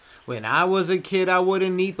When I was a kid, I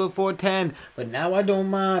wouldn't eat before 10, but now I don't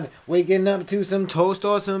mind waking up to some toast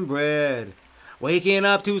or some bread. Waking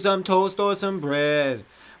up to some toast or some bread.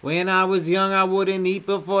 When I was young, I wouldn't eat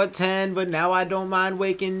before 10, but now I don't mind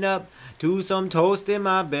waking up to some toast in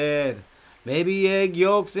my bed. Maybe egg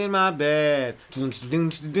yolks in my bed. This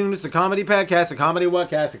is a comedy podcast, a comedy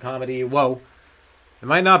whatcast, a comedy whoa. It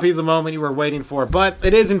might not be the moment you were waiting for, but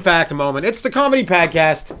it is in fact a moment. It's the comedy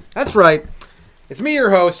podcast. That's right. It's me, your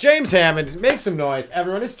host, James Hammond. Make some noise.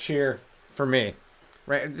 Everyone, just cheer for me.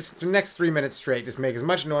 Right? The next 3 minutes straight, just make as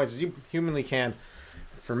much noise as you humanly can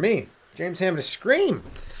for me, James Hammond. To scream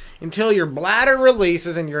until your bladder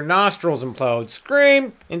releases and your nostrils implode.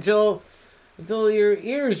 Scream until your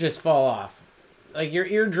ears just fall off. Like your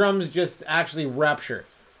eardrums just actually rupture.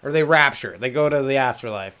 Or they rapture. They go to the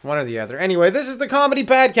afterlife. One or the other. Anyway, this is the comedy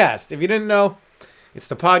podcast. If you didn't know, it's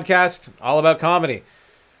the podcast all about comedy.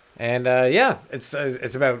 And it's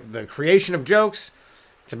about the creation of jokes.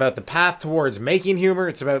 It's about the path towards making humor.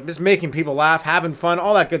 It's about just making people laugh, having fun,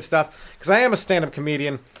 all that good stuff. Because I am a stand-up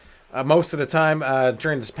comedian most of the time.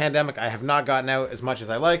 During this pandemic, I have not gotten out as much as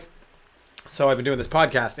I like. So I've been doing this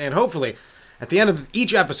podcast. And hopefully, at the end of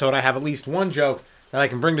each episode, I have at least one joke that I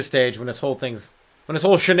can bring to stage when this whole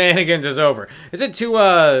shenanigans is over. Is it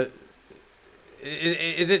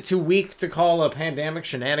too weak to call a pandemic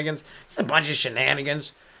shenanigans? It's a bunch of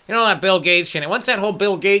shenanigans. You know that Bill Gates shenanigans. Once that whole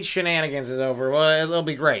Bill Gates shenanigans is over, well, it'll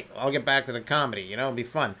be great. I'll get back to the comedy. You know, it'll be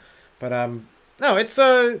fun. But no, it's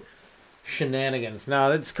shenanigans.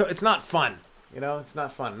 No, it's not fun. You know, it's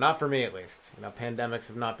not fun. Not for me, at least. You know, pandemics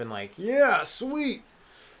have not been like, yeah, sweet.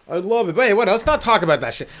 I love it. But hey, let's not talk about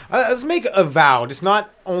that shit. Let's make a vow, just not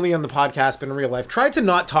only on the podcast, but in real life. Try to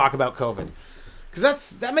not talk about COVID. Because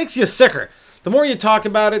that makes you sicker. The more you talk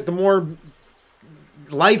about it, the more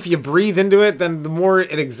life you breathe into it, then the more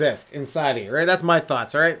it exists inside of you, right? That's my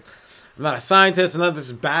thoughts, all right? I'm not a scientist. None of this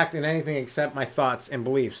is backed in anything except my thoughts and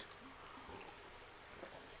beliefs.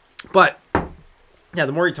 But, yeah,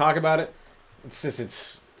 the more you talk about it,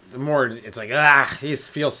 the more it's like, you just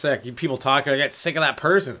feel sick. People talk, I get sick of that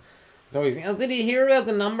person. It's always, did you hear about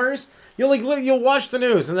the numbers? You'll watch the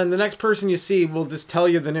news, and then the next person you see will just tell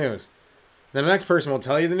you the news. Then the next person will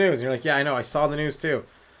tell you the news, and you're like, yeah, I know, I saw the news too.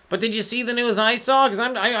 But did you see the news I saw? Because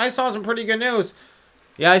I saw some pretty good news.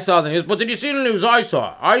 Yeah, I saw the news. But did you see the news I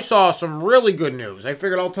saw? I saw some really good news. I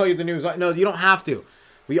figured I'll tell you the news. No, you don't have to.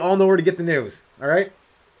 We all know where to get the news, all right?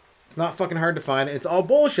 It's not fucking hard to find. It's all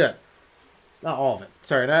bullshit. Not all of it.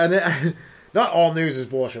 Sorry. Not all news is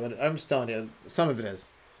bullshit. But I'm just telling you, some of it is.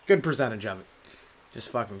 Good percentage of it. Just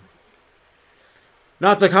fucking...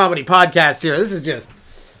 Not the comedy podcast here. This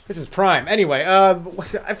is prime. Anyway,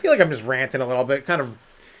 I feel like I'm just ranting a little bit. Kind of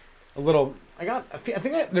a little...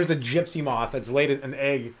 there's a gypsy moth that's laid an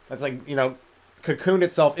egg that's like, cocooned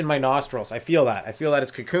itself in my nostrils. I feel that. I feel that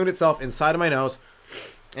it's cocooned itself inside of my nose.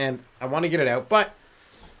 And I want to get it out. But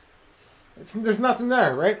there's nothing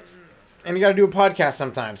there, right? And you got to do a podcast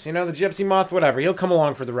sometimes. The gypsy moth, whatever. He'll come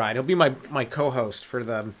along for the ride. He'll be my co-host for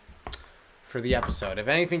the episode. If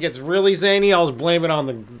anything gets really zany, I'll just blame it on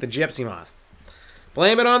the gypsy moth.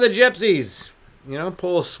 Blame it on the gypsies.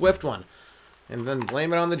 Pull a swift one. And then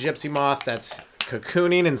blame it on the gypsy moth that's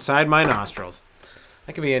cocooning inside my nostrils.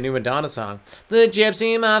 That could be a new Madonna song. The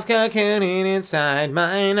gypsy moth cocooning inside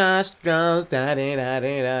my nostrils.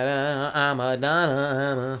 Da-da-da-da-da-da. I'm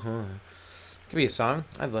Madonna, I'm a whore. Could be a song.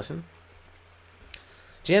 I'd listen.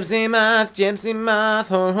 Gypsy moth,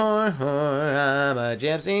 whore, whore, whore. I'm a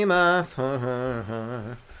gypsy moth, whore, whore,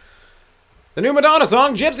 whore. The new Madonna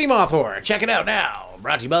song, Gypsy Moth Whore. Check it out now.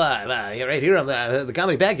 Brought to you by right here on the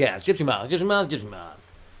comedy podcast. Gypsy Moth, Gypsy Moth, Gypsy Moth.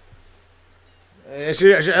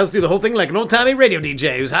 Let's do the whole thing like an old-timey radio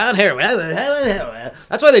DJ who's high on heroin.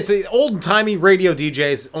 That's why they say old-timey radio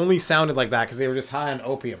DJs only sounded like that, because they were just high on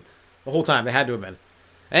opium the whole time. They had to have been.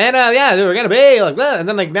 And they were gonna be like that. And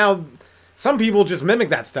then now, some people just mimic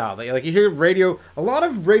that style. You hear radio. A lot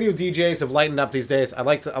of radio DJs have lightened up these days. I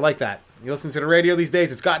like that. You listen to the radio these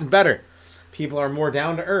days, it's gotten better. People are more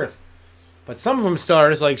down to earth. But some of them still are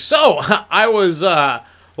just like, so I was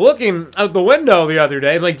looking out the window the other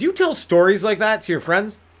day. I'm like, do you tell stories like that to your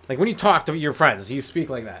friends? Like when you talk to your friends, you speak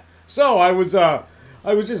like that. So I was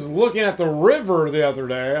just looking at the river the other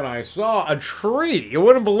day, and I saw a tree. You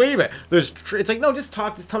wouldn't believe it. This tree. It's like, no, just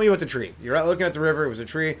tell me about the tree. You're out looking at the river. It was a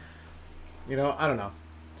tree. I don't know.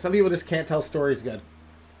 Some people just can't tell stories good.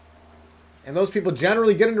 And those people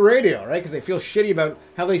generally get into radio, right? Because they feel shitty about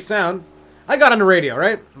how they sound. I got into radio,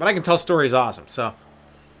 right? But I can tell stories awesome. So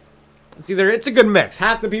it's a good mix.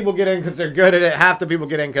 Half the people get in because they're good at it. Half the people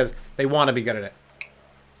get in because they want to be good at it.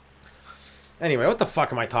 Anyway, what the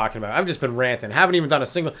fuck am I talking about? I've just been ranting. Haven't even done a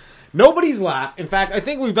single... Nobody's laughed. In fact, I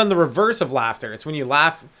think we've done the reverse of laughter. It's when you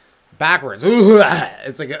laugh backwards.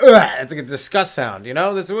 It's like a disgust sound, you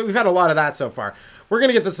know? We've had a lot of that so far. We're going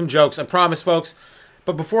to get to some jokes, I promise, folks.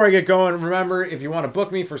 But before I get going, remember, if you want to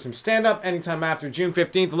book me for some stand-up anytime after June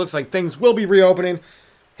 15th, it looks like things will be reopening.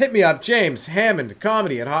 Hit me up, James Hammond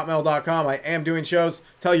Comedy at hotmail.com. I am doing shows.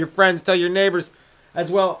 Tell your friends, tell your neighbors. As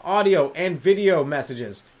well, audio and video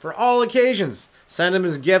messages for all occasions. Send them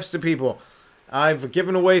as gifts to people. I've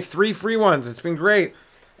given away 3 free ones. It's been great.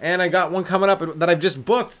 And I got one coming up that I've just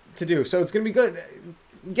booked to do. So it's going to be good.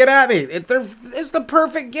 Get at me. It's the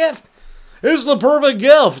perfect gift. It's the perfect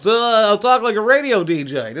gift. I'll talk like a radio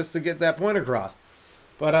DJ just to get that point across.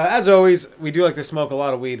 But as always, we do like to smoke a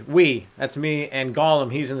lot of weed. That's me and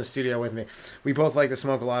Gollum. He's in the studio with me. We both like to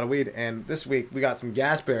smoke a lot of weed. And this week, we got some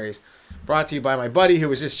gasberries brought to you by my buddy who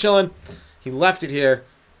was just chilling. He left it here.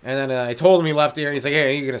 And then I told him he left it here. And he's like,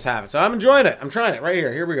 hey, you can just have it. So I'm enjoying it. I'm trying it right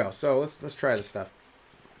here. Here we go. So let's try this stuff.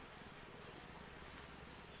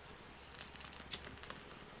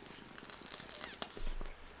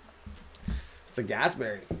 It's the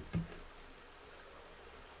gasberries.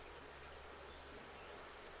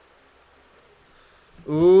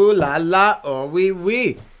 Ooh la la, oh wee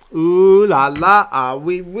wee. Ooh la la, ah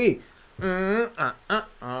wee wee.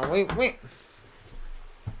 Wee wee.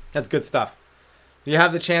 That's good stuff. You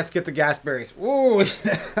have the chance, get the gasberries. Ooh.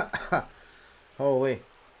 Holy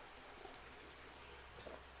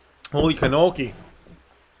cannoli.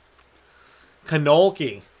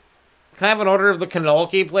 Cannoli. Can I have an order of the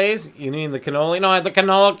cannoli, please? You mean the cannoli? No, I have the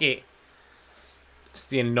cannoli. It's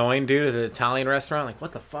the annoying dude at the Italian restaurant. Like,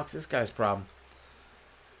 what the fuck's this guy's problem?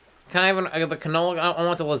 Can I have the cannoli? I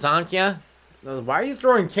want the lasagna. Why are you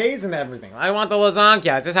throwing K's into everything? I want the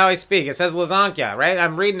lasagna. It's just how I speak. It says lasagna, right?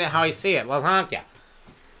 I'm reading it how I see it. Lasagna.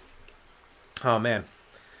 Oh, man.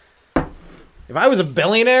 If I was a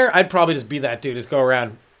billionaire, I'd probably just be that dude. Just go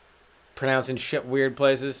around pronouncing shit weird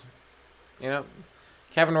places. You know?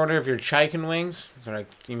 Can I have an order of your chicken wings? Sorry,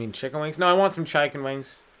 you mean chicken wings? No, I want some chicken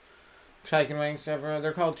wings. Chicken wings.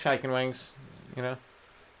 They're called chicken wings. You know?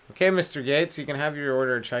 Okay, Mr. Gates, you can have your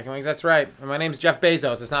order of chicken wings. That's right. My name's Jeff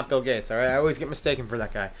Bezos. It's not Bill Gates, all right? I always get mistaken for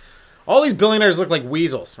that guy. All these billionaires look like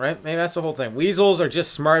weasels, right? Maybe that's the whole thing. Weasels are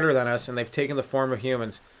just smarter than us, and they've taken the form of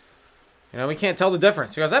humans. You know, we can't tell the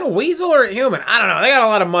difference. He goes, is that a weasel or a human? I don't know. They got a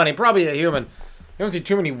lot of money. Probably a human. You don't see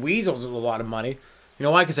too many weasels with a lot of money. You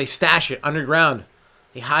know why? Because they stash it underground.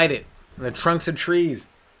 They hide it in the trunks of trees,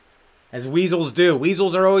 as weasels do.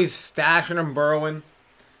 Weasels are always stashing and burrowing.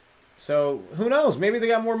 So, who knows? Maybe they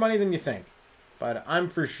got more money than you think. But I'm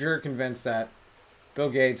for sure convinced that Bill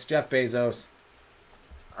Gates, Jeff Bezos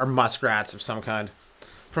are muskrats of some kind.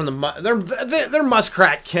 From they're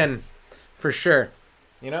muskrat kin, for sure.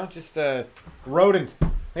 You know, just rodent.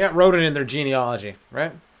 They got rodent in their genealogy,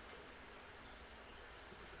 right?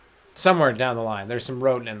 Somewhere down the line, there's some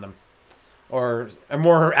rodent in them. Or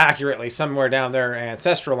more accurately, somewhere down their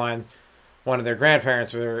ancestral line, one of their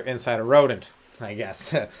grandparents were inside a rodent, I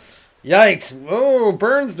guess. Yikes. Oh,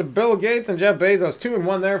 burns to Bill Gates and Jeff Bezos.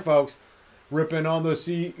 2-1 there, folks. Ripping on the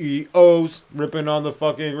CEOs. Ripping on the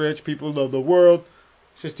fucking rich people of the world.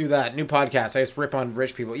 Let's just do that. New podcast. I just rip on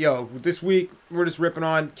rich people. Yo, this week, we're just ripping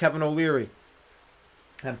on Kevin O'Leary.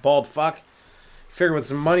 That bald fuck. Figure with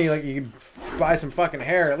some money, like you could buy some fucking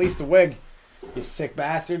hair. At least a wig. You sick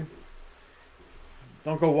bastard.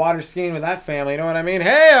 Don't go water skiing with that family. You know what I mean?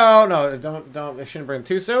 Hey, oh, no. Don't. I shouldn't bring him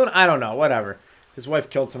too soon. I don't know. Whatever. His wife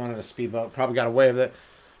killed someone in a speedboat. Probably got away with it.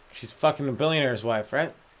 She's fucking a billionaire's wife,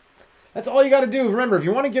 right? That's all you got to do. Remember, if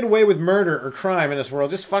you want to get away with murder or crime in this world,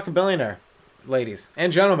 just fuck a billionaire. Ladies.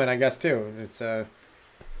 And gentlemen, I guess, too.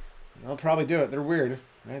 They'll probably do it. They're weird,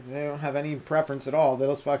 right? They don't have any preference at all.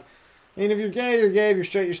 They'll just fuck. I mean, if you're gay, you're gay. If you're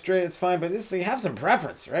straight, you're straight. It's fine. But you have some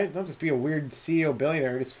preference, right? Don't just be a weird CEO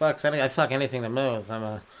billionaire who just fucks. I fuck anything that moves.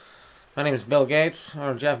 My name is Bill Gates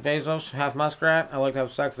or Jeff Bezos, half muskrat. I like to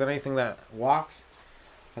have sex with anything that walks,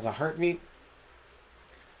 has a heartbeat.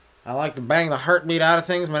 I like to bang the heartbeat out of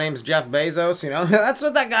things. My name's Jeff Bezos. You know, that's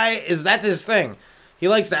what that guy is. That's his thing. He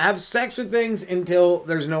likes to have sex with things until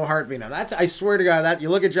there's no heartbeat. Now, I swear to God, that you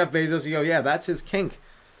look at Jeff Bezos, you go, yeah, that's his kink.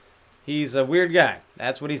 He's a weird guy.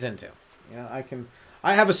 That's what he's into. You know,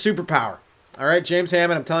 I have a superpower. All right, James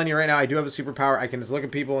Hammond, I'm telling you right now, I do have a superpower. I can just look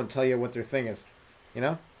at people and tell you what their thing is. You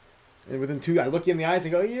know? And I look you in the eyes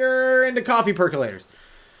and go, you're into coffee percolators.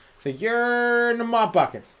 So you're into mop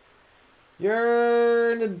buckets.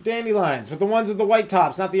 You're into dandelions, but the ones with the white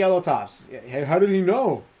tops, not the yellow tops. Hey, how did he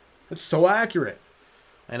know? That's so accurate.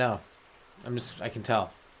 I know. I can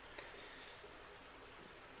tell.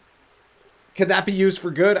 Could that be used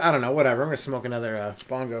for good? I don't know. Whatever. I'm going to smoke another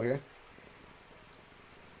bongo here.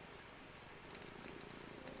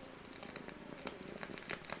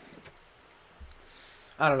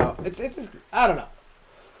 I don't know. It's just, I don't know.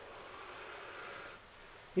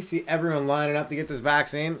 You see everyone lining up to get this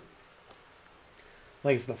vaccine.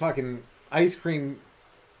 Like it's the fucking ice cream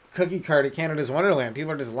cookie cart at Canada's Wonderland.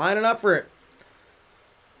 People are just lining up for it.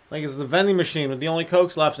 Like it's the vending machine with the only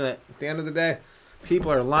Cokes left in it. At the end of the day,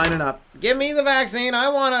 people are lining up. Give me the vaccine. I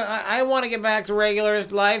wanna get back to regular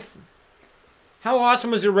life. How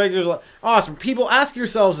awesome was your regular life? Awesome. People, ask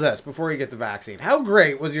yourselves this before you get the vaccine. How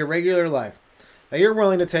great was your regular life that you're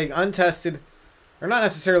willing to take untested, or not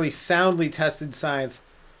necessarily soundly tested science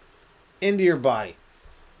into your body?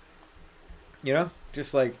 You know?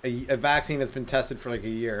 Just like a vaccine that's been tested for like a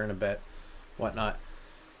year and a bit, whatnot.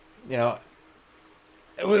 You know,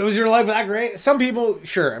 was your life that great? Some people,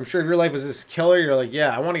 sure. I'm sure if your life was this killer, you're like,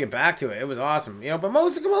 yeah, I want to get back to it. It was awesome. You know, but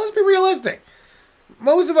let's be realistic.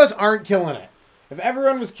 Most of us aren't killing it. If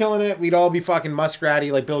everyone was killing it, we'd all be fucking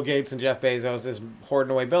muskratty like Bill Gates and Jeff Bezos, just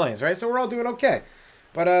hoarding away billions, right? So we're all doing okay.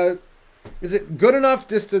 But is it good enough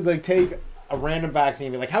just to like take a random vaccine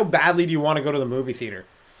and be like, how badly do you want to go to the movie theater?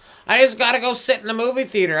 I just gotta go sit in the movie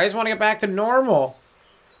theater. I just want to get back to normal.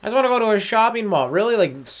 I just want to go to a shopping mall. Really?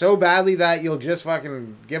 Like, so badly that you'll just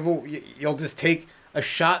fucking you'll just take a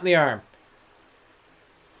shot in the arm.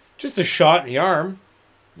 Just a shot in the arm.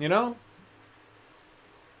 You know?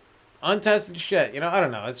 Untested shit. You know, I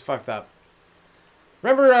don't know. It's fucked up.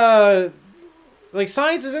 Remember, like,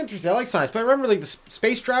 science is interesting. I like science. But remember, like, the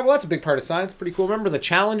space travel? That's a big part of science. Pretty cool. Remember the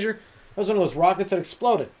Challenger? That was one of those rockets that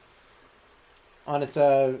exploded on its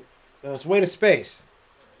way to space.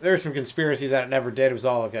 There are some conspiracies that it never did. It was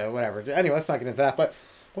all okay, whatever. Anyway, let's not get into that. But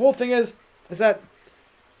the whole thing is that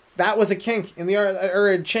was a kink in the armor,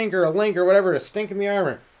 or a chink, or a link, or whatever, a stink in the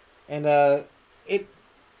armor, and it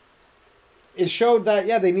showed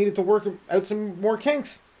that they needed to work out some more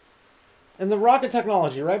kinks in the rocket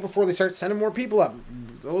technology, right, before they start sending more people up.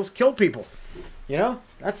 Those kill people, you know.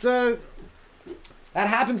 That's that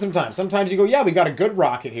happens sometimes. Sometimes you go, yeah, we got a good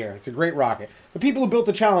rocket here. It's a great rocket. The people who built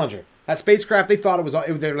the Challenger, that spacecraft, they thought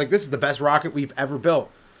they were like, this is the best rocket we've ever built.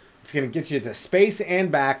 It's going to get you to space and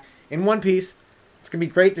back in one piece. It's going to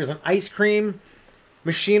be great. There's an ice cream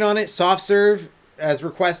machine on it, soft serve, as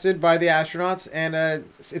requested by the astronauts. And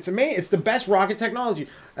it's amazing. It's the best rocket technology.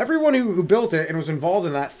 Everyone who built it and was involved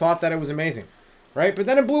in that thought that it was amazing, right? But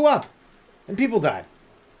then it blew up and people died.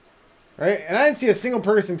 Right? And I didn't see a single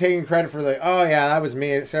person taking credit for oh yeah, that was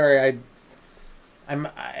me. Sorry,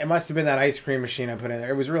 it must have been that ice cream machine I put in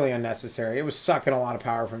there. It was really unnecessary. It was sucking a lot of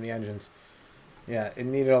power from the engines. Yeah, it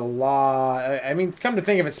needed a lot. I mean, come to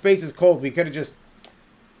think of it, space is cold. We could have just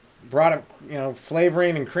brought up,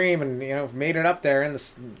 flavoring and cream and, made it up there in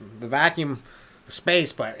the vacuum of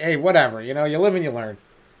space. But hey, whatever. You live and you learn.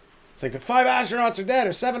 It's like 5 astronauts are dead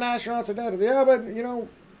or 7 astronauts are dead. Yeah, but,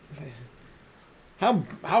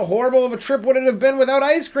 How horrible of a trip would it have been without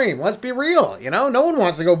ice cream? Let's be real, No one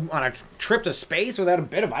wants to go on a trip to space without a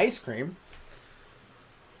bit of ice cream.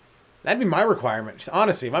 That'd be my requirement.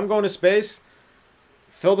 Honestly, if I'm going to space,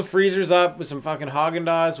 fill the freezers up with some fucking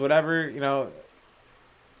Haagen-Dazs, whatever,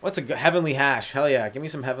 What's a heavenly hash? Hell yeah, give me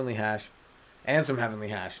some heavenly hash. And some heavenly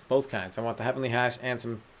hash. Both kinds. I want the heavenly hash and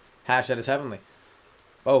some hash that is heavenly.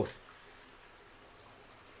 Both.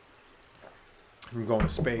 I'm going to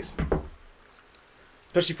space.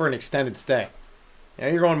 Especially for an extended stay. Yeah,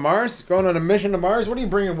 you're going to Mars? Going on a mission to Mars? What are you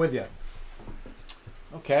bringing with you?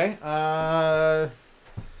 Okay. A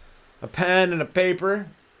pen and a paper.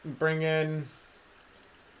 Bring in...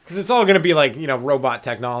 Because it's all going to be like, robot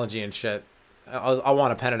technology and shit. I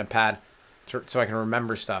want a pen and a pad so I can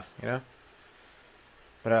remember stuff, But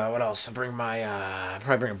what else? I'll bring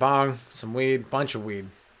probably bring a bong, some weed, bunch of weed.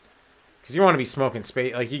 Because you want to be smoking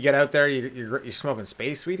space. Like, you get out there, you're smoking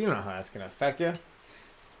space weed. You don't know how that's going to affect you.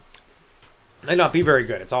 Might not be very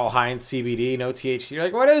good. It's all high in CBD, no THC. You're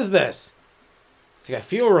like, what is this? It's like, I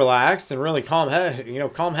feel relaxed and really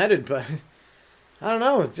calm-headed, but I don't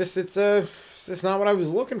know. It's just not what I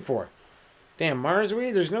was looking for. Damn, Mars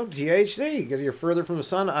weed, there's no THC because you're further from the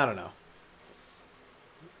sun. I don't know.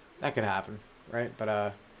 That could happen, right?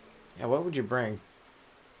 But, what would you bring?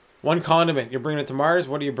 One condiment. You're bringing it to Mars?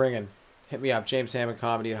 What are you bringing? Hit me up,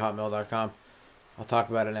 jameshammondcomedy@hotmail.com. I'll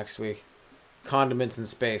talk about it next week. Condiments in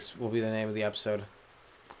Space will be the name of the episode.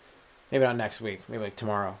 Maybe not next week. Maybe like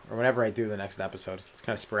tomorrow. Or whenever I do the next episode. It's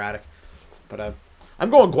kind of sporadic. But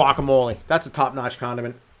I'm going guacamole. That's a top-notch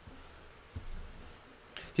condiment.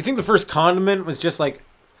 Do you think the first condiment was just like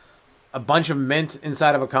a bunch of mint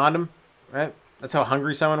inside of a condom? Right? That's how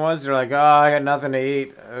hungry someone was. They're like, oh, I got nothing to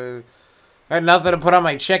eat. I had nothing to put on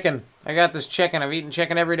my chicken. I got this chicken. I've eaten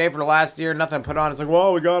chicken every day for the last year. Nothing to put on. It's like,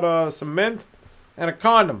 well, we got some mint and a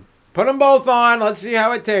condom. Put them both on. Let's see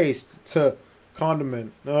how it tastes. It's a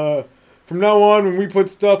condiment. From now on, when we put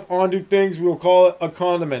stuff onto things, we'll call it a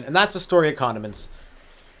condiment. And that's the story of condiments.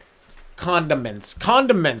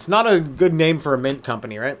 Condiments. Not a good name for a mint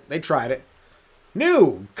company, right? They tried it.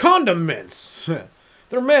 New condiments.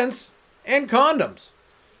 They're mints and condoms.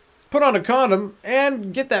 Put on a condom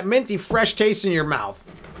and get that minty, fresh taste in your mouth.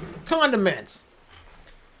 Condiments.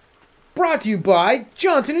 Brought to you by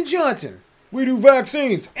Johnson & Johnson. We do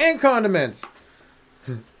vaccines and condiments.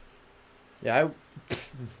 Yeah,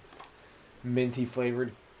 minty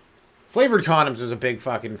flavored. Flavored condoms was a big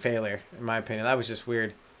fucking failure, in my opinion. That was just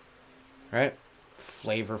weird. Right?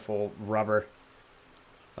 Flavorful rubber.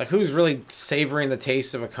 Like, who's really savoring the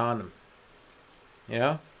taste of a condom? You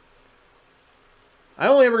know? I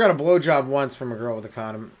only ever got a blowjob once from a girl with a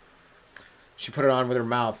condom. She put it on with her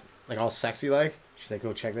mouth, like all sexy like. She's like,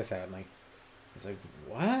 "Oh, check this out." And like, I was like,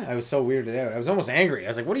 "What?" I was so weirded out. I was almost angry. I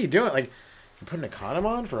was like, "What are you doing? Like, you're putting a condom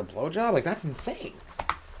on for a blowjob? Like, that's insane.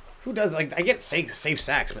 Who does, like, I get safe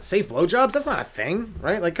sex, but safe blowjobs? That's not a thing,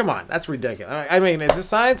 right? Like, come on, that's ridiculous. I mean, is this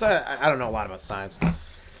science? I don't know a lot about science,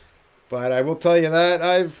 but I will tell you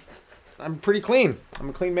that I'm pretty clean. I'm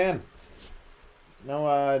a clean man.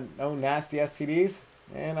 No nasty STDs,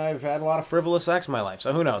 and I've had a lot of frivolous sex in my life.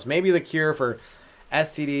 So who knows? Maybe the cure for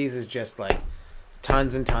STDs is just like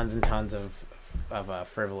tons and tons and tons of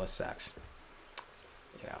frivolous sex.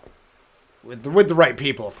 You know, with the right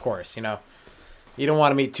people, of course. You know, you don't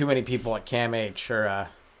want to meet too many people at CAMH or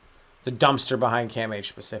the dumpster behind CAMH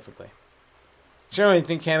specifically. I don't even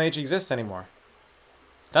think CAMH exists anymore.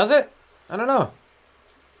 Does it? I don't know.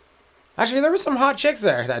 Actually, there were some hot chicks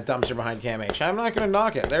there, that dumpster behind CAMH. I'm not going to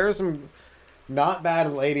knock it. There were some not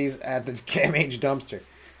bad ladies at the CAMH dumpster.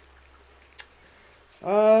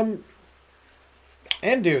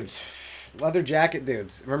 And dudes. Leather jacket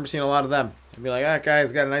dudes. I remember seeing a lot of them. I'd be like, that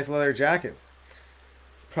guy's got a nice leather jacket.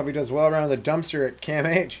 Probably does well around the dumpster at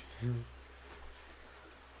CAMH.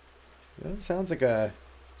 Yeah, sounds like a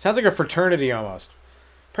fraternity almost.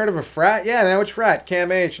 Part of a frat? Yeah, man, which frat?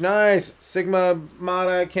 CAMH. Nice. Sigma,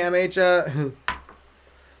 Mata, CAMH.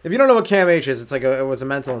 If you don't know what CAMH is, it's like it was a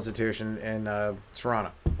mental institution in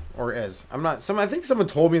Toronto. Or is. I think someone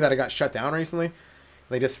told me that it got shut down recently.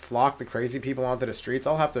 They just flocked the crazy people onto the streets.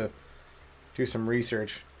 I'll have to do some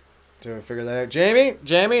research to figure that out.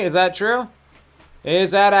 Jamie, is that true?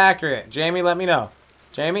 Is that accurate? Jamie, let me know.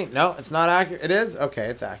 Jamie? No, it's not accurate. It is? Okay,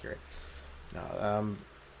 it's accurate. No,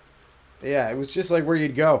 yeah, it was just like where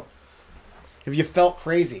you'd go if you felt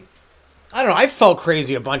crazy. I don't know. I felt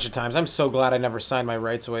crazy a bunch of times. I'm so glad I never signed my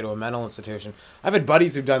rights away to a mental institution. I've had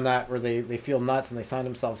buddies who've done that where they feel nuts and they sign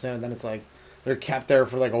themselves in, and then it's like they're kept there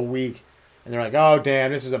for like a week, and they're like, "Oh,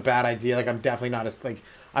 damn, this was a bad idea. Like, I'm definitely not as like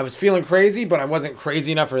I was feeling crazy, but I wasn't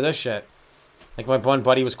crazy enough for this shit." Like, my one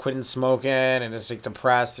buddy was quitting smoking and just like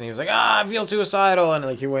depressed, and he was like, I feel suicidal, and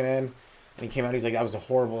like he went in and he came out. He's like, that was a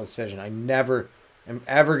horrible decision. I never am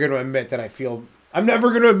ever going to admit that I'm never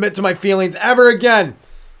going to admit to my feelings ever again.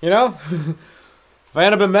 You know? If I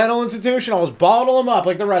end up in a mental institution, I'll just bottle them up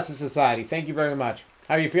like the rest of society. Thank you very much.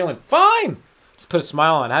 How are you feeling? Fine. Just put a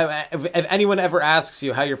smile on. If anyone ever asks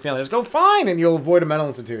you how you're feeling, just go fine, and you'll avoid a mental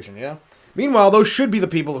institution, you know? Meanwhile, those should be the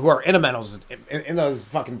people who are in a mental in those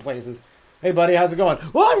fucking places. Hey, buddy, how's it going?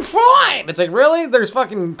 Well, I'm fine. It's like, really? There's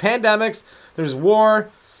fucking pandemics. There's war.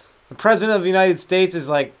 The president of the United States is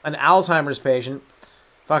like an Alzheimer's patient.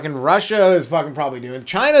 Fucking Russia is fucking probably doing.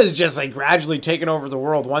 China is just like gradually taking over the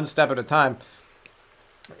world one step at a time.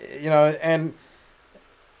 You know, and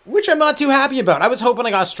which I'm not too happy about. I was hoping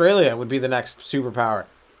like Australia would be the next superpower.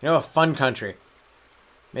 You know, a fun country.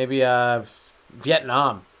 Maybe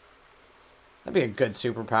Vietnam. That'd be a good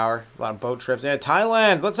superpower. A lot of boat trips. Yeah,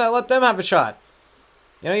 Thailand. Let's let them have a shot.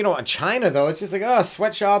 You know, China though, it's just like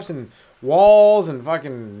sweatshops and walls and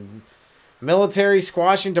fucking military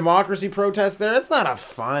squashing democracy protests there. That's not a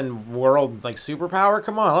fun world like superpower.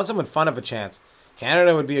 Come on, let someone fun have a chance.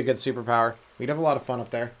 Canada would be a good superpower. We'd have a lot of fun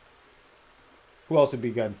up there. Who else would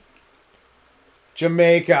be good?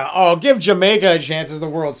 Jamaica. Oh, give Jamaica a chance as the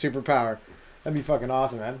world superpower. That'd be fucking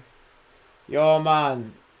awesome, man. Yo,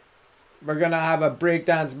 man. We're going to have a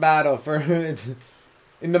breakdance battle for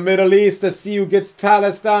in the Middle East to see who gets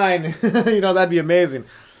Palestine. You know, that'd be amazing.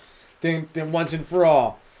 Then once and for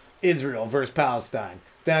all, Israel versus Palestine.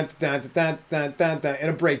 Dun, dun, dun, dun, dun, dun, dun, in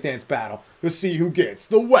a breakdance battle. We'll see who gets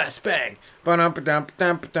the West Bank. The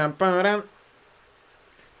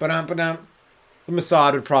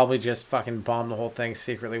Mossad would probably just fucking bomb the whole thing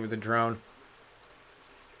secretly with a drone.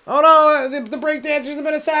 Oh no, the breakdancers have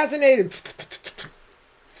been assassinated.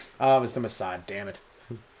 Oh, it was the Mossad, damn it.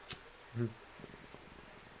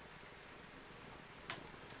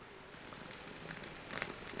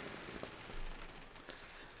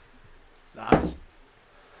 Nice.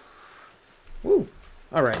 Woo.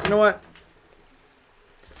 Alright, you know what?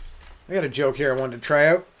 I got a joke here I wanted to try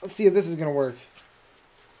out. Let's see if this is going to work.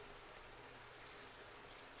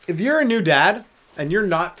 If you're a new dad and you're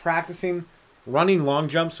not practicing running long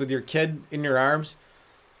jumps with your kid in your arms,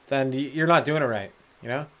 then you're not doing it right, you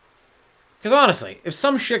know? Because honestly, if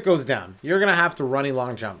some shit goes down, you're going to have to running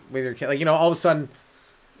long jump with your kid. Like, you know, all of a sudden,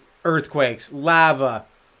 earthquakes, lava,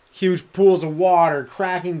 huge pools of water,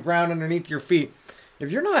 cracking ground underneath your feet.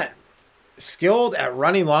 If you're not skilled at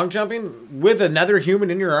running long jumping with another human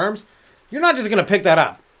in your arms, you're not just going to pick that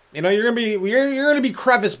up. You know, you're going to be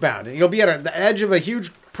crevice bound. You'll be at the edge of a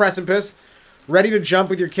huge precipice, ready to jump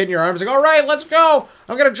with your kid in your arms. Like, all right, let's go.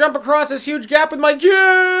 I'm going to jump across this huge gap with my kid.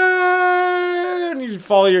 And you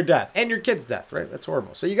follow your death and your kid's death, right? That's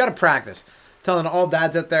horrible. So you got to practice. Telling all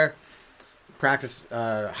dads out there, practice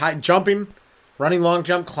high jumping, running long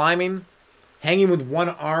jump, climbing, hanging with one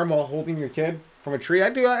arm while holding your kid from a tree.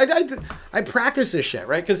 I practice this shit,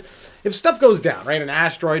 right? Because if stuff goes down, right? An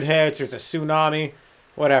asteroid hits, there's a tsunami,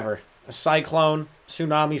 whatever, a cyclone,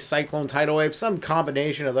 tsunami, cyclone, tidal wave, some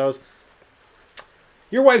combination of those.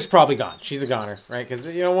 Your wife's probably gone. She's a goner, right? Because,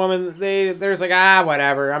 you know, women, there's like,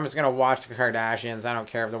 whatever. I'm just going to watch the Kardashians. I don't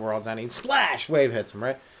care if the world's ending. Splash! Wave hits them,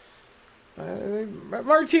 right?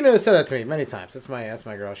 Martina has said that to me many times. That's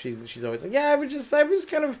my girl. She's always like, yeah, I would just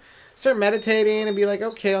kind of start meditating and be like,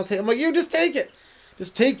 okay, I'll take it. I'm like, you just take it.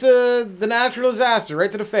 Just take the natural disaster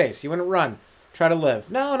right to the face. You wouldn't run. Try to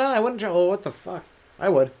live. No, I wouldn't try. Oh, what the fuck? I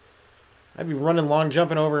would. I'd be running long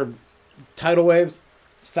jumping over tidal waves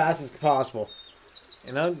as fast as possible.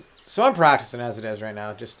 You know? So I'm practicing as it is right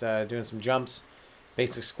now. Just doing some jumps,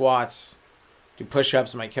 basic squats, do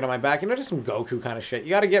push-ups with my kid on my back. You know, just some Goku kind of shit. You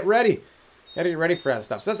got to get ready. You got to get ready for that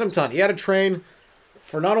stuff. So that's what I'm telling you. You got to train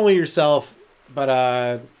for not only yourself,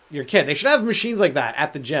 but your kid. They should have machines like that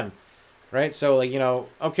at the gym, right? So, like, you know,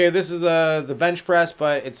 okay, this is the bench press,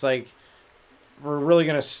 but it's like we're really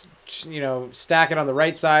going to, you know, stack it on the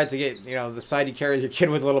right side to get, you know, the side you carry your kid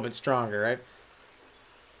with a little bit stronger, right?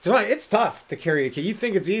 Because it's tough to carry a kid. You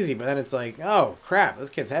think it's easy, but then it's like, oh, crap, this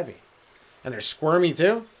kid's heavy. And they're squirmy,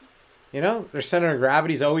 too. You know, their center of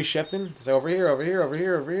gravity's always shifting. It's over here, over here, over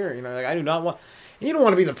here, over here. You know, like, I do not want... And you don't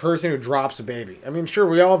want to be the person who drops a baby. I mean, sure,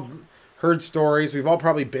 we all have heard stories. We've all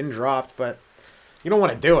probably been dropped, but you don't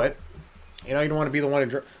want to do it. You know, you don't want to be the one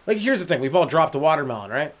who... Like, here's the thing. We've all dropped a watermelon,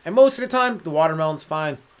 right? And most of the time, the watermelon's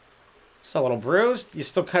fine. It's a little bruised. You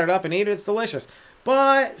still cut it up and eat it. It's delicious.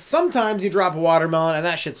 But sometimes you drop a watermelon and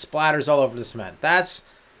that shit splatters all over the cement. That's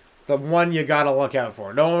the one you got to look out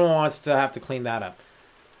for. No one wants to have to clean that up.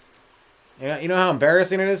 You know how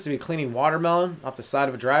embarrassing it is to be cleaning watermelon off the side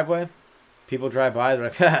of a driveway? People drive by, they're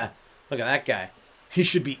like, ha, look at that guy. He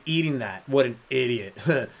should be eating that. What an idiot.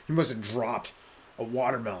 He must have dropped a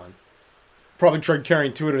watermelon. Probably tried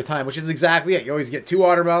carrying two at a time, which is exactly it. You always get two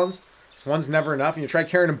watermelons. So one's never enough, and you try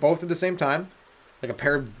carrying them both at the same time. Like a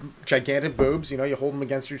pair of gigantic boobs, you know, you hold them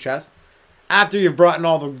against your chest. After you've brought in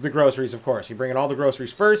all the groceries, of course. You bring in all the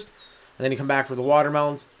groceries first, and then you come back for the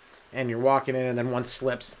watermelons, and you're walking in, and then one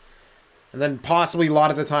slips. And then possibly a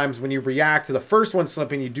lot of the times when you react to the first one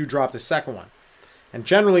slipping, you do drop the second one. And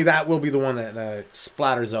generally that will be the one that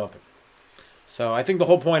splatters open. So I think the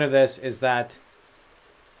whole point of this is that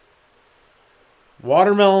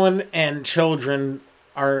watermelon and children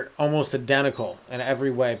are almost identical in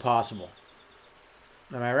every way possible.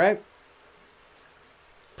 Am I right?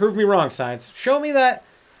 Prove me wrong, science. Show me that.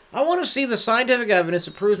 I want to see the scientific evidence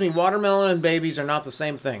that proves me watermelon and babies are not the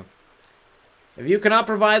same thing. If you cannot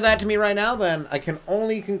provide that to me right now, then I can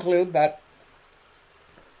only conclude that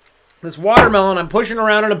this watermelon I'm pushing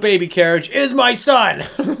around in a baby carriage is my son.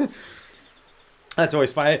 That's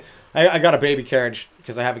always fun. I got a baby carriage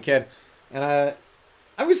because I have a kid. And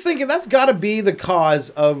I was thinking that's got to be the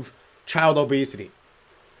cause of child obesity,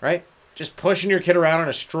 right? Just pushing your kid around in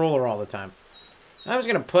a stroller all the time. I was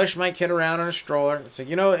going to push my kid around in a stroller. It's like,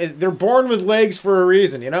 you know, they're born with legs for a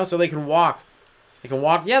reason, you know, so they can walk. They can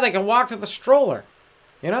walk. Yeah, they can walk to the stroller,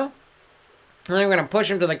 you know? And then we're going to push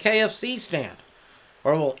them to the KFC stand.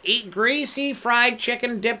 Or we'll eat greasy fried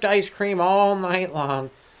chicken dipped ice cream all night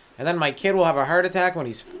long. And then my kid will have a heart attack when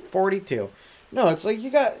he's 42. No, it's like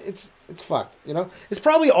it's fucked, you know? It's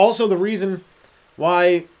probably also the reason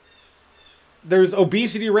why there's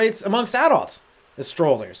obesity rates amongst adults as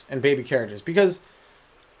strollers and baby carriages. Because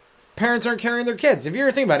parents aren't carrying their kids. If you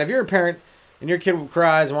ever think about it, if you're a parent, and your kid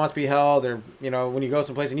cries and wants to be held, or, when you go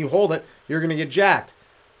someplace and you hold it, you're going to get jacked.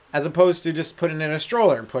 As opposed to just putting it in a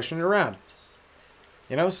stroller and pushing it around.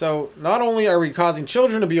 So not only are we causing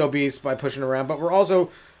children to be obese by pushing it around, but we're also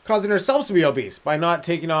causing ourselves to be obese by not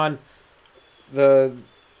taking on the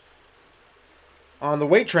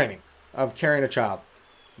weight training of carrying a child.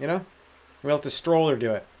 We let the stroller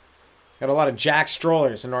do it. Got a lot of jack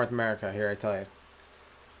strollers in North America here, I tell you.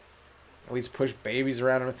 Always push babies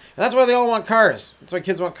around. And that's why they all want cars. That's why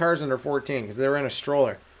kids want cars when they're 14, because they were in a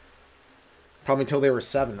stroller. Probably until they were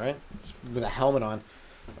 7, right? Just with a helmet on.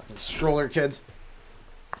 Fucking stroller kids.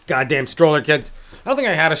 Goddamn stroller kids. I don't think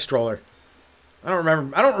I had a stroller. I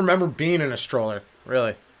don't remember being in a stroller,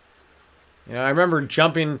 really. I remember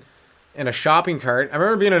jumping in a shopping cart. I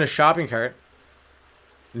remember being in a shopping cart,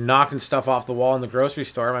 knocking stuff off the wall in the grocery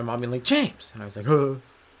store. My mom being like, James. And I was like, huh.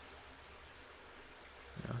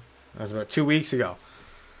 That was about 2 weeks ago.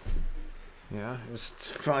 Yeah, it's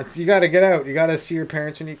fun. You got to get out. You got to see your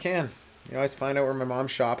parents when you can. I always find out where my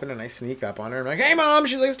mom's shopping, and I sneak up on her. I'm like, hey, Mom.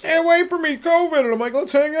 She's like, stay away from me, COVID. And I'm like,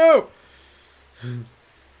 let's hang out. And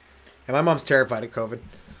my mom's terrified of COVID.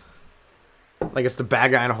 Like it's the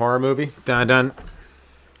bad guy in a horror movie. Dun, dun.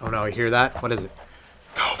 Oh, no, you hear that? What is it?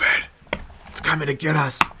 COVID. It's coming to get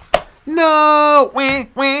us. No! Wah,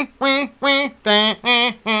 wah, wah, wah.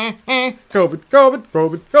 COVID, COVID,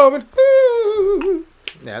 COVID, COVID. Woo.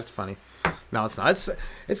 Yeah, it's funny. No, it's not.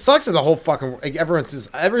 It sucks that the whole fucking...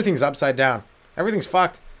 everything's upside down. Everything's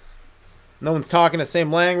fucked. No one's talking the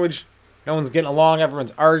same language. No one's getting along.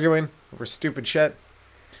 Everyone's arguing over stupid shit.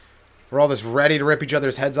 We're all just ready to rip each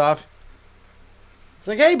other's heads off. It's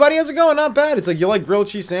like, hey, buddy, how's it going? Not bad. It's like, you like grilled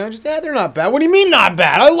cheese sandwiches? Yeah, they're not bad. What do you mean not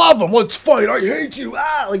bad? I love them. Let's fight. I hate you.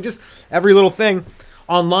 Like just every little thing.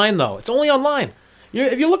 Online, though. It's only online.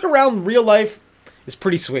 If you look around, real life is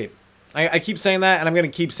pretty sweet. I keep saying that, and I'm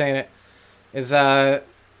going to keep saying it. And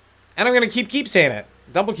I'm going to keep saying it.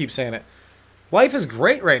 Double keep saying it. Life is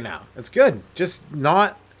great right now. It's good. Just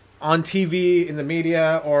not on TV, in the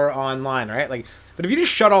media, or online, right? But if you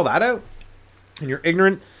just shut all that out, and you're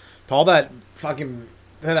ignorant to all that fucking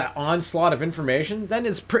that onslaught of information, then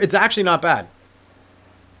it's actually not bad.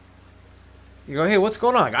 You go, hey, what's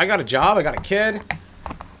going on? I got a job. I got a kid.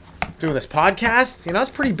 Doing this podcast. It's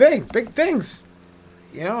pretty big things.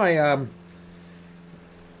 I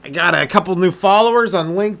got a couple new followers on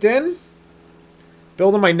LinkedIn.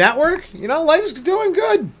 Building my network. Life's doing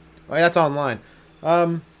good. Oh, that's online.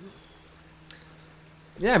 Yeah,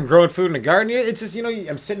 I'm growing food in a garden. It's just,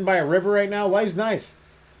 I'm sitting by a river right now. Life's nice.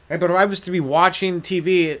 Right? But if I was to be watching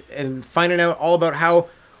TV and finding out all about how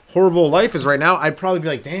horrible life is right now, I'd probably be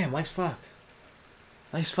like, damn, life's fucked.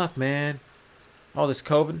 Life's fucked, man. All this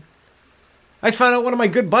COVID. I just found out one of my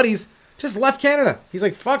good buddies just left Canada. He's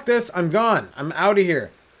like, fuck this. I'm gone. I'm out of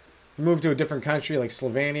here. He moved to a different country like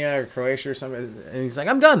Slovenia or Croatia or something. And he's like,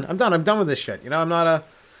 I'm done. I'm done with this shit. I'm not a...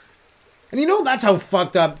 And that's how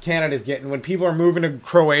fucked up Canada's getting when people are moving to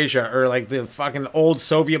Croatia or like the fucking old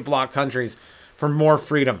Soviet bloc countries for more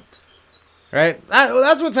freedom. Right?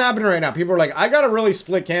 That's what's happening right now. People are like, I gotta really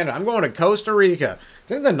split Canada. I'm going to Costa Rica.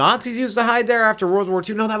 Didn't the Nazis used to hide there after World War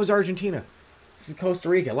II? No, that was Argentina. This is Costa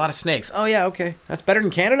Rica. A lot of snakes. Oh, yeah, okay. That's better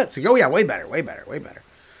than Canada? It's like, oh, yeah, way better.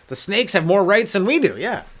 The snakes have more rights than we do,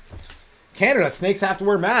 yeah. Canada, snakes have to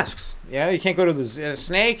wear masks. Yeah, you can't go to the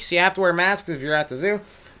snakes. You have to wear masks if you're at the zoo.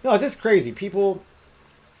 No, it's just crazy. People,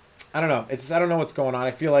 I don't know. I don't know what's going on.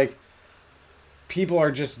 I feel like people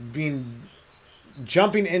are just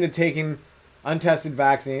jumping into taking untested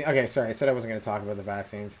vaccines. Okay, sorry. I said I wasn't going to talk about the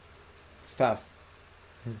vaccines. It's tough.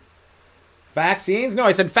 Vaccines? No,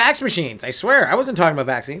 I said fax machines. I swear. I wasn't talking about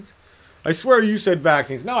vaccines. I swear you said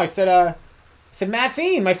vaccines. No, I said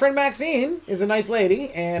Maxine. My friend Maxine is a nice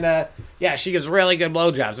lady. And, yeah, she gives really good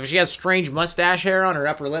blowjobs. But she has strange mustache hair on her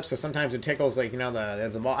upper lip, so sometimes it tickles, like,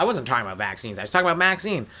 the ball. I wasn't talking about vaccines. I was talking about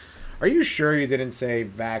Maxine. Are you sure you didn't say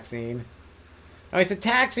vaccine? No, I said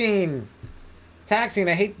taxing. Taxing.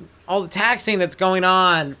 I hate all the taxing that's going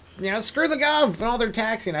on. Screw the gov and all their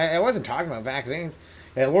taxing. I wasn't talking about vaccines.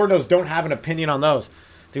 Yeah, Lord knows, don't have an opinion on those.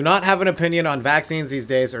 Do not have an opinion on vaccines these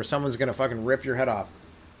days or someone's going to fucking rip your head off.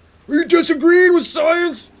 Are you disagreeing with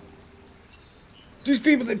science? These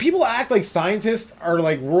people act like scientists are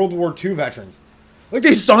like World War II veterans. Like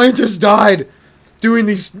these scientists died doing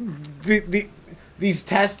these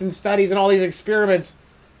tests and studies and all these experiments.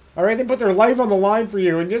 All right, they put their life on the line for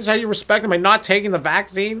you. And this is how you respect them by not taking the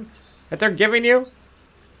vaccine that they're giving you?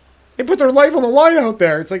 They put their life on the line out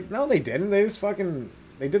there. It's like, no, they didn't. They just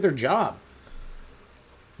they did their job.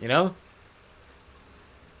 They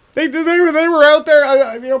were out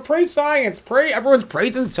there, praise science. Everyone's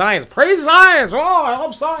praising science. Praise science. Oh, I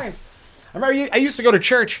love science. I remember I used to go to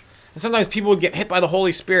church, and sometimes people would get hit by the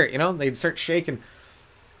Holy Spirit, you know? They'd start shaking.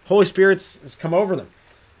 Holy Spirit's has come over them.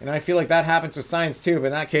 And I feel like that happens with science too, but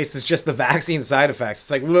in that case, it's just the vaccine side effects. It's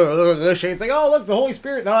like, Shane's like, oh, look, the Holy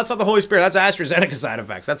Spirit. No, that's not the Holy Spirit. That's AstraZeneca side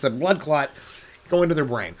effects. That's a blood clot going into their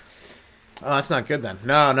brain. Oh, that's not good then.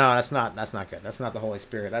 No, that's not good. That's not the Holy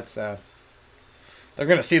Spirit. That's, they're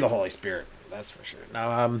going to see the Holy Spirit. That's for sure.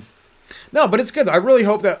 No, but it's good. I really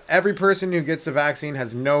hope that every person who gets the vaccine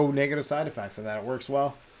has no negative side effects and that it works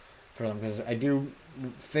well for them. Because I do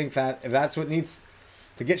think that if that's what needs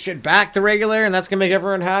to get shit back to regular and that's going to make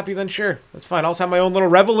everyone happy, then sure. That's fine. I'll just have my own little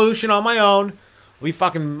revolution on my own.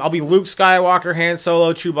 I'll be Luke Skywalker, Han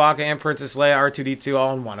Solo, Chewbacca, and Princess Leia, R2-D2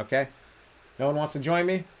 all in one, okay? No one wants to join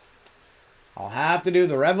me? I'll have to do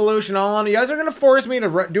the revolution all on. You guys are going to force me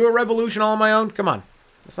to do a revolution all on my own? Come on.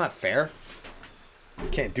 That's not fair. I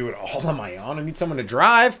can't do it all on my own. I need someone to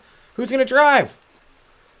drive. Who's going to drive?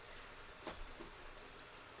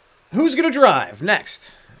 Who's going to drive?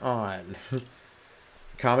 Next on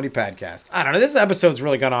Comedy Padcast. I don't know. This episode's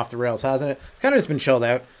really gone off the rails, hasn't it? It's kind of just been chilled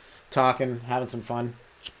out, talking, having some fun.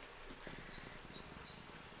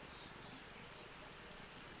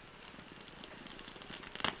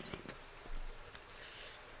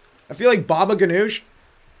 I feel like Baba Ganoush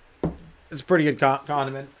is a pretty good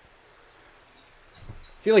condiment.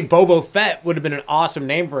 I feel like Boba Fett would have been an awesome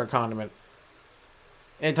name for a condiment.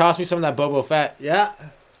 And toss me some of that Boba Fett. Yeah.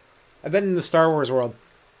 I've been in the Star Wars world.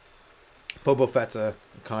 Boba Fett's a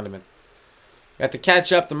condiment. Got the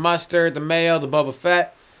ketchup, the mustard, the mayo, the Boba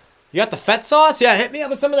Fett. You got the Fett sauce? Yeah, hit me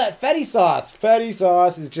up with some of that Fetty sauce. Fetty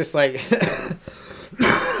sauce is just like...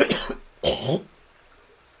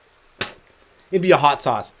 It'd be a hot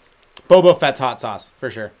sauce. Boba Fett's hot sauce, for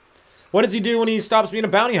sure. What does he do when he stops being a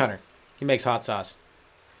bounty hunter? He makes hot sauce.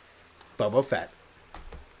 Boba Fett.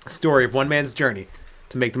 Story of one man's journey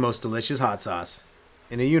to make the most delicious hot sauce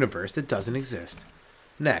in a universe that doesn't exist.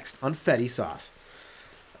 Next on Fetty sauce.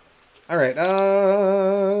 All right.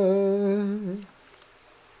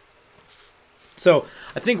 So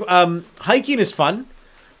I think hiking is fun,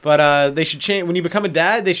 but they should change when you become a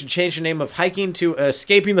dad. They should change the name of hiking to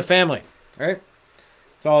escaping the family. All right.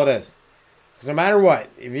 That's all it is. Because no matter what,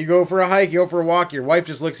 if you go for a hike, you go for a walk, your wife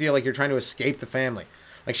just looks at you like you're trying to escape the family.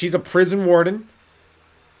 Like she's a prison warden.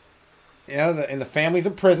 You know, and the family's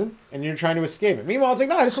a prison, and you're trying to escape it. Meanwhile, it's like,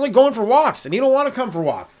 no, I just like going for walks, and you don't want to come for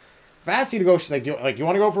walks. If I ask you to go, she's like, you want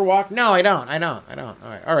to go for a walk? No, I don't.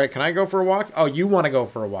 All right, can I go for a walk? Oh, you want to go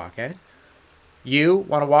for a walk, eh? You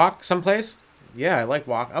want to walk someplace? Yeah, I like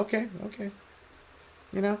walk. Okay.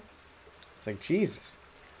 You know? It's like, Jesus.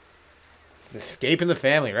 It's escaping the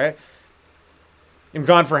family, right? I'm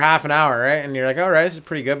gone for half an hour, right? And you're like, all right, this is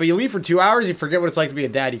pretty good. But you leave for 2 hours, you forget what it's like to be a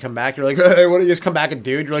dad. You come back, you're like, hey, what do you just come back a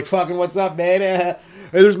dude? You're like, fucking, what's up, baby? Hey,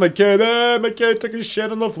 there's my kid. Hey, my kid took his shit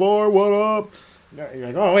on the floor. What up? You're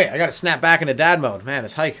like, oh, wait, I got to snap back into dad mode. Man,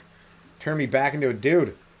 this hike turned me back into a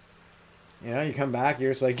dude. You know, you come back,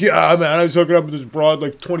 you're just like, yeah, man, I was hooking up with this broad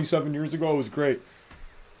like 27 years ago. It was great.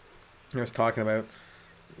 I was talking about,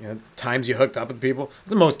 you know, times you hooked up with people.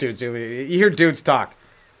 That's what most dudes do. You hear dudes talk.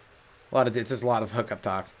 It's just a lot of hookup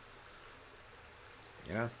talk.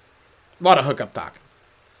 You know? A lot of hookup talk.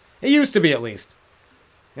 It used to be, at least.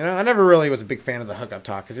 You know, I never really was a big fan of the hookup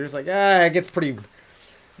talk, because you're just like, it gets pretty...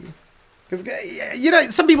 Because, you know,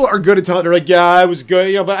 some people are good at telling, they're like, yeah, I was good,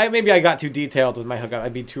 you know, but maybe I got too detailed with my hookup.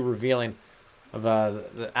 I'd be too revealing of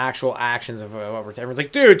the actual actions of what we're... Everyone's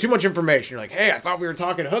like, dude, too much information. You're like, hey, I thought we were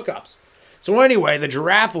talking hookups. So anyway, the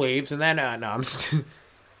giraffe leaves, and then, no, I'm just...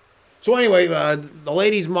 So anyway, the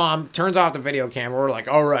lady's mom turns off the video camera. We're like,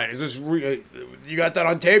 all right, is this you got that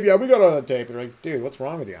on tape? Yeah, we got it on tape. And we're like, dude, what's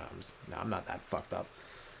wrong with you? I'm not that fucked up.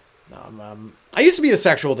 No, I used to be a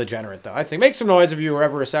sexual degenerate, though. I think. Make some noise if you were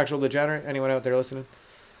ever a sexual degenerate. Anyone out there listening?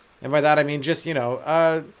 And by that, I mean just, you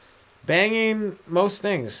know, banging most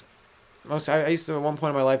things. I used to, at one point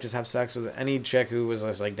in my life, just have sex with any chick who was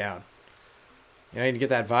just, like, down. You know, you'd get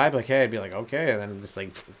that vibe, like, hey, I'd be like, okay. And then just,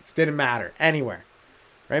 like, didn't matter. Anywhere.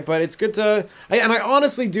 Right, but it's good to, and I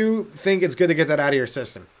honestly do think it's good to get that out of your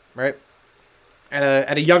system, right?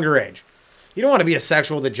 At a younger age, you don't want to be a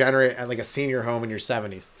sexual degenerate at like a senior home in your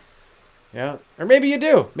 70s, yeah. Or maybe you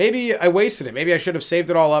do. Maybe I wasted it. Maybe I should have saved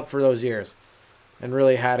it all up for those years, and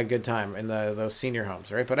really had a good time in those senior homes,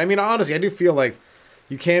 right? But I mean, honestly, I do feel like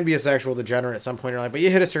you can be a sexual degenerate at some point in your life, but you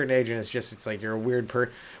hit a certain age, and it's like you're a weird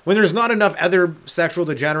when there's not enough other sexual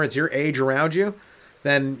degenerates your age around you.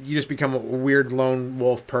 Then you just become a weird lone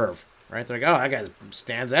wolf perv, right? They're like, oh, that guy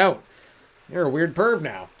stands out. You're a weird perv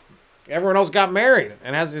now. Everyone else got married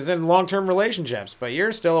and is in long-term relationships, but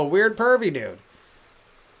you're still a weird pervy dude.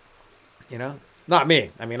 You know? Not me.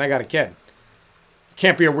 I mean, I got a kid.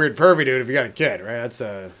 Can't be a weird pervy dude if you got a kid, right? It's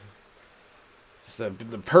the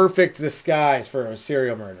perfect disguise for a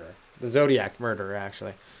serial murderer. The Zodiac murderer,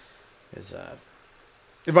 actually, is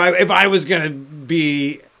if I was gonna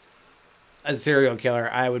be a serial killer,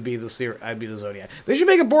 I'd be the Zodiac. They should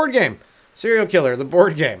make a board game, serial killer, the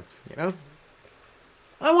board game. You know,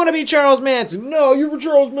 I want to be Charles Manson. No, you were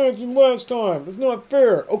Charles Manson last time. That's not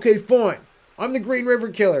fair. Okay, fine. I'm the Green River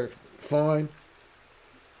Killer. Fine.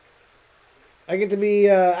 I get to be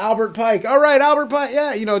Albert Pike. All right, Albert Pike.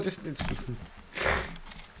 Yeah, it's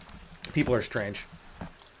people are strange.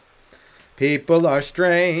 People are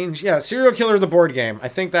strange. Yeah, serial killer, the board game. I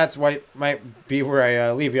think that's what might be where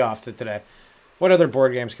I leave you off to today. What other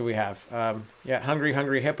board games could we have?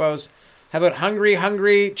 Hungry Hippos. How about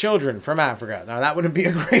Hungry Children from Africa? Now, that wouldn't be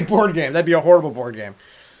a great board game. That'd be a horrible board game.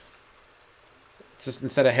 It's just,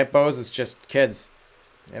 instead of hippos, it's just kids.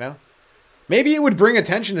 Maybe it would bring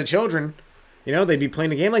attention to children. They'd be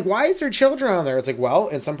playing a game like, why is there children on there? It's like, well,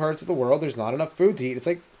 in some parts of the world, there's not enough food to eat. It's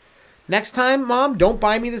like, next time, Mom, don't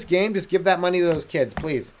buy me this game. Just give that money to those kids,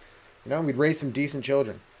 please. We'd raise some decent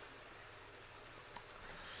children.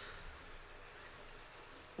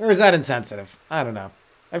 Or is that insensitive? I don't know.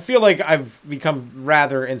 I feel like I've become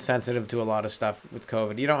rather insensitive to a lot of stuff with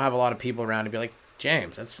COVID. You don't have a lot of people around to be like,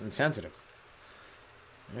 James, that's insensitive.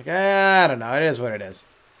 Like, I don't know. It is what it is.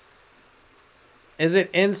 Is it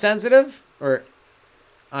insensitive? Or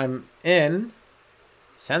I'm insensitive.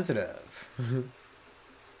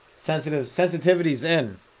 Sensitivity's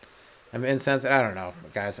in. I'm insensitive. I don't know,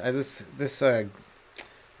 guys. This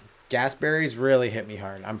Gasberries really hit me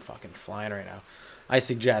hard. I'm fucking flying right now. I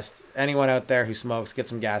suggest anyone out there who smokes, get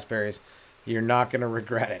some Gasberries. You're not going to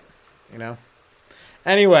regret it.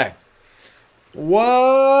 Anyway.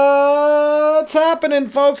 What's happening,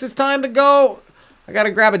 folks? It's time to go. I got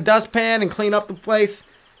to grab a dustpan and clean up the place.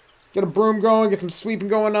 Get a broom going, get some sweeping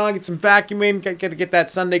going on, get some vacuuming, get that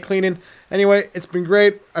Sunday cleaning. Anyway, it's been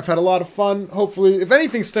great. I've had a lot of fun. Hopefully, if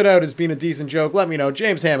anything stood out as being a decent joke, let me know.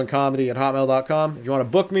 James Hammond Comedy at hotmail.com. If you want to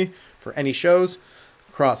book me for any shows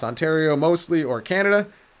across Ontario mostly, or Canada,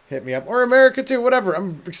 hit me up. Or America too, whatever.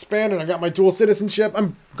 I'm expanding. I got my dual citizenship.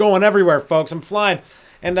 I'm going everywhere, folks. I'm flying.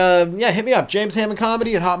 And hit me up. James Hammond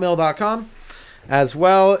Comedy at hotmail.com. As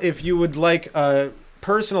well, if you would like a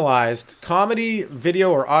personalized comedy,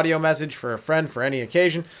 video, or audio message for a friend for any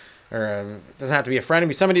occasion, or it doesn't have to be a friend, it can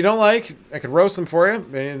be somebody you don't like, I could roast them for you.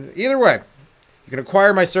 And either way, you can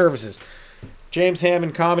acquire my services. James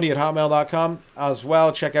Hammond Comedy at hotmail.com. As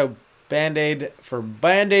well, check out Band-Aids for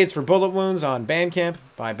Bullet Wounds on Bandcamp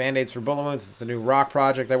by Band-Aids for Bullet Wounds. It's the new rock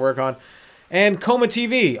project I work on. And Coma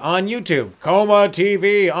TV on YouTube. Coma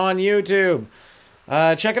TV on YouTube.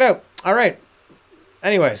 Check it out. All right.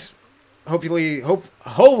 Anyways, hopefully,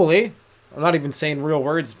 I'm not even saying real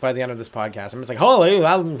words by the end of this podcast. I'm just like, holy,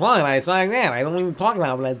 I'm fine. It's like that. I don't even talk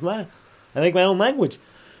about it. I think my own language.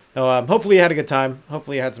 So, hopefully you had a good time.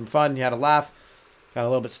 Hopefully you had some fun. You had a laugh. Got a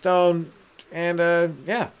little bit stoned. And,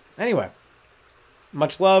 anyway.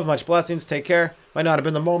 Much love, much blessings. Take care. Might not have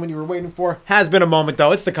been the moment you were waiting for. Has been a moment,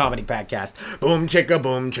 though. It's the Comedy Padcast. Boom, chicka,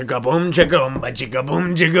 boom, chicka, boom, chicka, boom, chicka,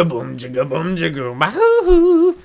 boom, chicka, boom, chicka, boom, chicka, boom.